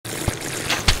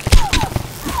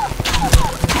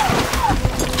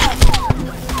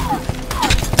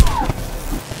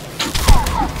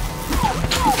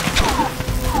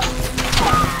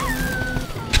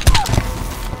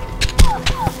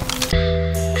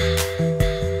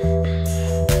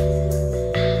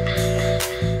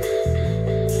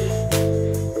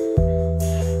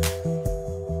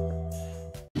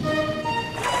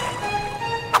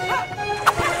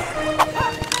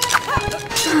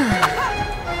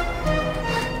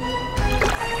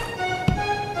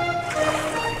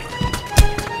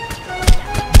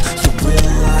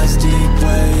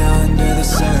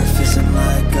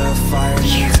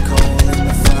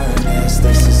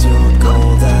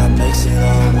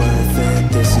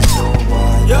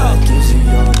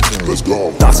Let's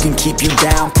go. Thoughts can keep you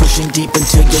down, pushing deep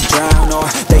until you drown, or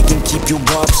they can keep you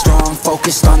up strong,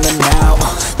 focused on the now.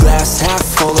 Glass half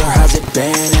full, or has it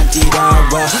been emptied out?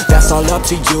 Well, that's all up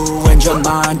to you and your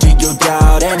mind. Do you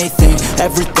doubt anything,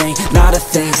 everything, not a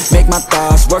thing? Make my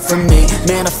thoughts work for me,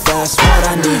 manifest what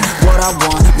I need, what I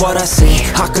want, what I see.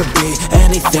 I could be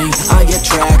anything, I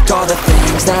attract all the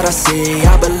things that I see.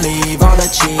 I believe I'll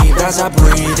achieve as I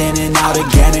breathe in and out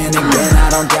again and again. I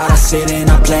don't doubt, I sit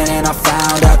and I plan, and I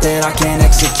found out that I can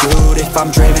execute if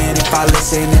I'm driven, if I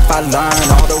listen, if I learn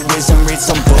all the wisdom. Read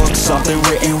some books, something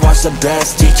written, watch the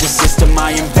best. Teach a system,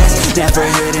 I invest, never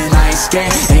hidden, I ain't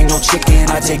scared. Ain't no chicken,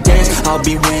 I take dares. I'll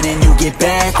be winning, you get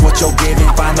back what you're giving.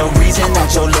 Find the reason that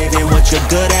you're living, what you're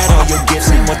good at, all your gifts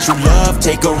and what you love.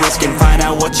 Take a risk and find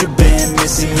out what you've been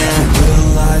missing. Yeah. Little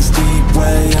lies deep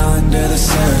way under the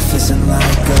surface, and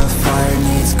like a fire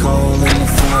needs coal in the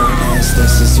furnace.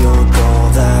 This is your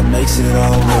goal that makes it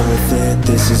all worth it.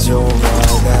 This is your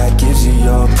why that gives you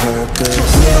your purpose.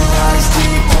 Little lies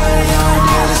deep way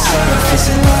under the surface,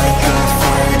 and like a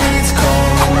fire needs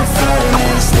coal in the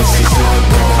furnace. This is your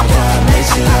goal that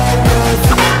makes it all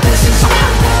worth it. This is your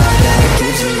why that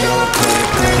gives you your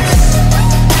purpose.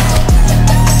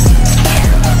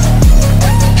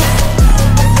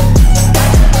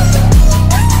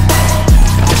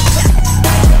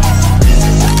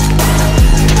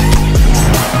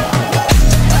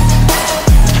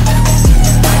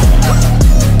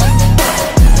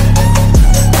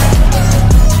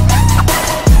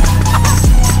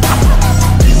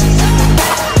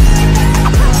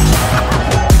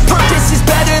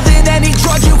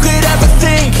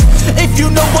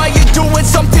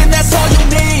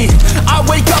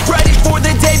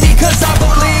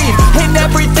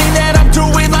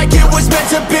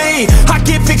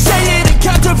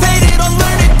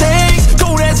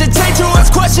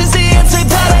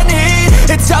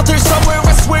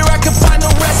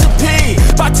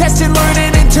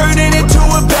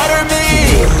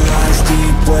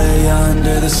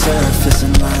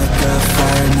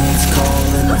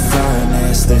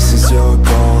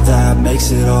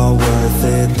 It all worth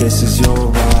it. This is your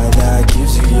why that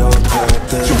gives you your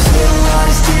purpose. Little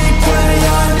lies deep way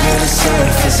under the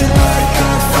surface, and like a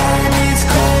fire needs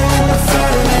coal in the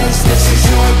furnace. This is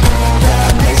your goal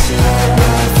that makes it all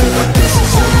worth it. This is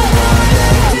your why that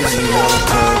gives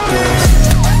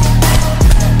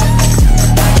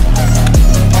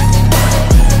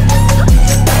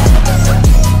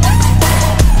you your purpose.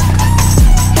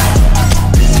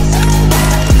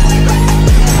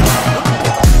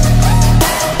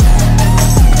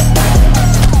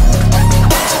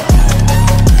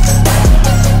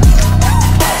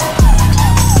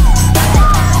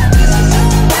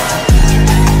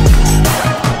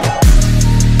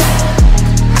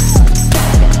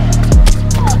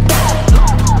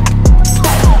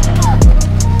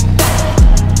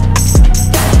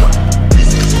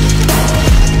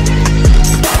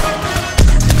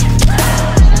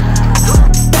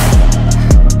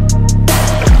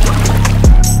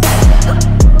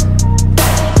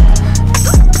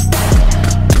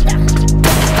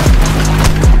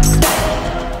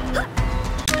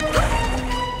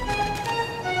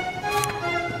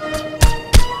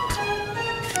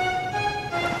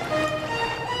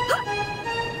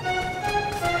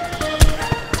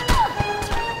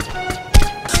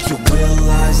 Your will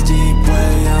lies deep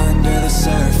way under the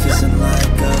surface, and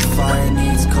like a fire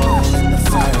needs coal in the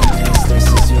furnace. This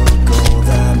is your goal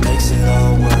that makes it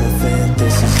all worth it.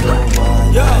 This is your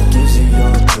why that gives you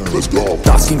your purpose. Let's go.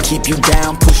 Thoughts can keep you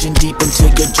down, pushing deep until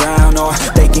you drown, or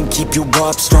they can keep you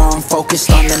up strong,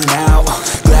 focused on the now.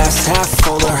 Glass half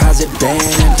full, or has it been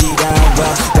emptied out?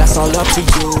 Well, that's all up to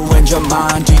you and your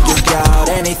mind. Do you doubt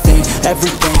anything,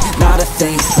 everything, not a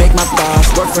thing? Make my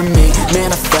thoughts work for me,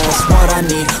 manifest what I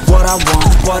need, what I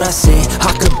want, what I see.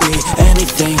 I could be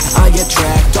anything, I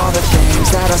attract all the things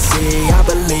that I see. I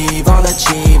believe I'll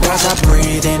achieve as I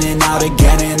breathe in and out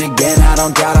again and again. I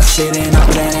don't doubt, I sit and I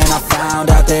plan, and I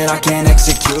found out that I can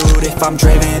execute if I'm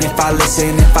driven, if I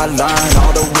listen, if I learn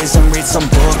all the wisdom. Read some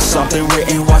books, something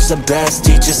written, watch the best.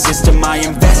 Teach a system, I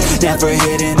invest, never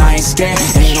hidden, I ain't scared.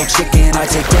 Ain't no chicken, I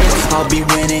take dares. I'll be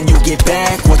winning, you get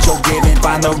back what you're giving.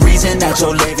 Find the reason that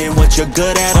you're living, what you're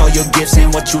good at, all your gifts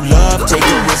and what you love. Take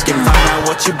a risk and find out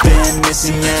what you've been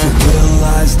missing. Yeah. Your will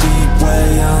lies deep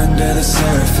way under the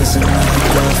surface, and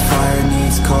like a fire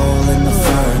needs coal in the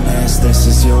furnace. This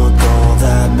is your goal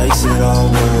that makes it all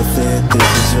worth it.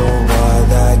 This is your why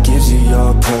that gives you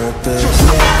your purpose. Your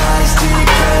will lies deep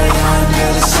way under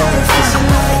the surface, and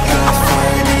like a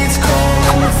fire needs coal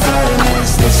in the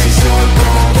furnace. This is your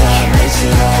goal that makes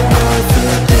it all worth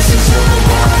it. This is your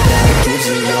why that gives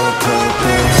you your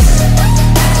purpose.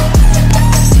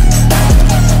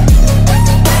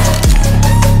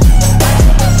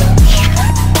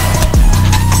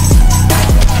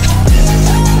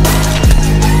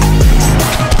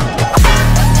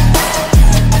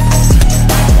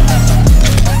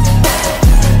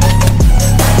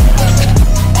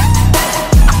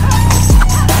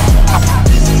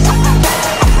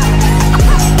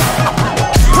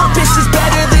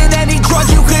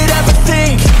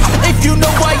 If you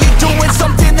know why you're doing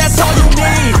something, that's all you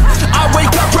need. I wake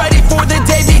up ready for the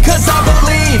day because I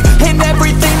believe in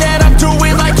everything that I'm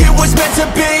doing, like it was meant to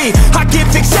be. I get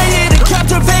fixated and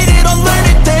captivated on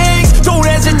learning things. Don't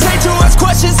hesitate to ask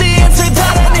questions, the answer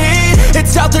that I need.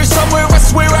 It's out there somewhere, I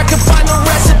swear I can find the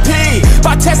recipe.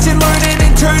 By testing, learning,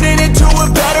 and turning into a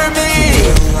better me.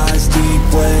 It lies deep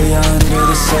way under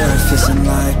the surface, and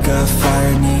like a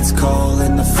fire needs coal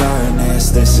in the furnace.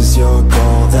 This is your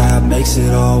goal that makes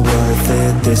it all worth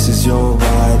it. This is your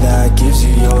why that gives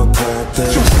you your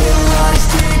purpose. It lies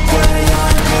deep way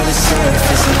under the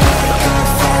surface, and like a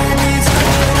fire needs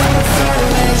coal in the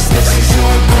furnace. This is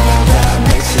your goal that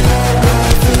makes it all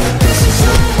worth it. This is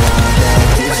your why that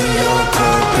gives you your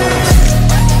purpose.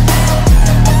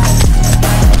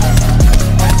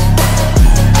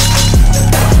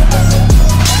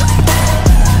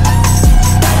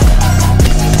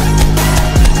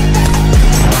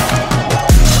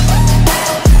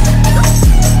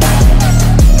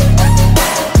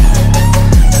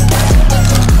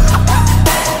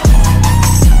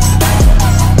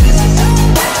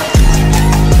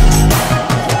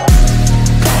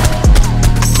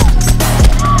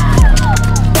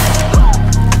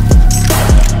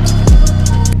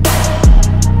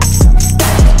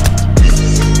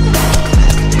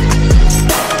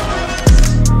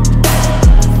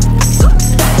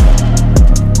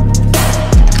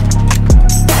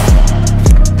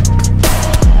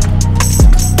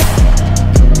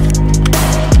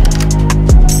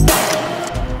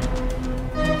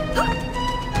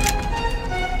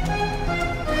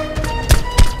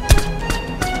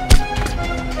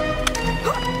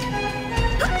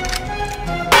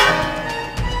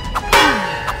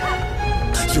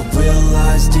 Your will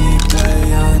lies deep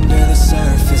way under the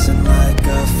surface, and like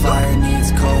a fire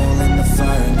needs coal in the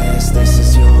furnace. This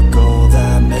is your goal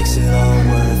that makes it all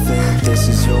worth it. This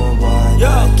is your why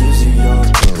that gives you your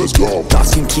purpose. Let's go.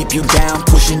 Thoughts can keep you down,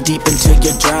 pushing deep until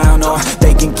you drown, or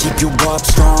they can keep you up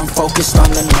strong, focused on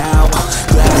the now.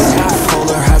 Glass half full,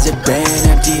 or has it been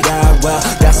emptied out? Well,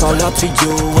 that's all up to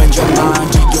you and your mind.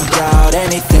 Do you doubt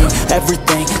anything,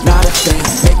 everything, not a thing?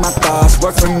 Make my thoughts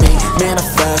work for me,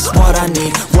 manifest what I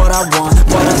need, what I want,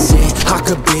 what I see. I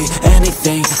could be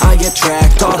anything, I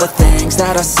attract all the things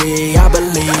that I see. I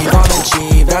believe I'll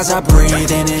achieve as I breathe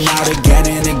in and out again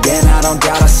and again. I don't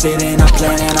doubt, I sit and I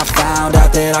plan, and I found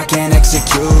out that I can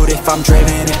execute if I'm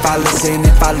driven, if I listen,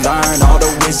 if I learn all the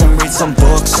wisdom. Read some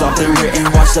books, something written,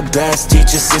 watch the best.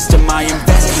 Teach a system, I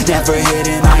invest, never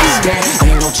hidden, I ain't scared.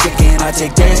 Ain't no chicken, I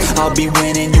take dares. I'll be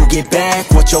winning, you get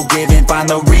back what you're giving. Find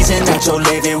the reason that you're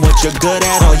living, what you're good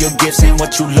at, all your gifts and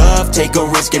what you love. Take a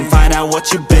risk and find out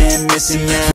what you've been missing, yeah.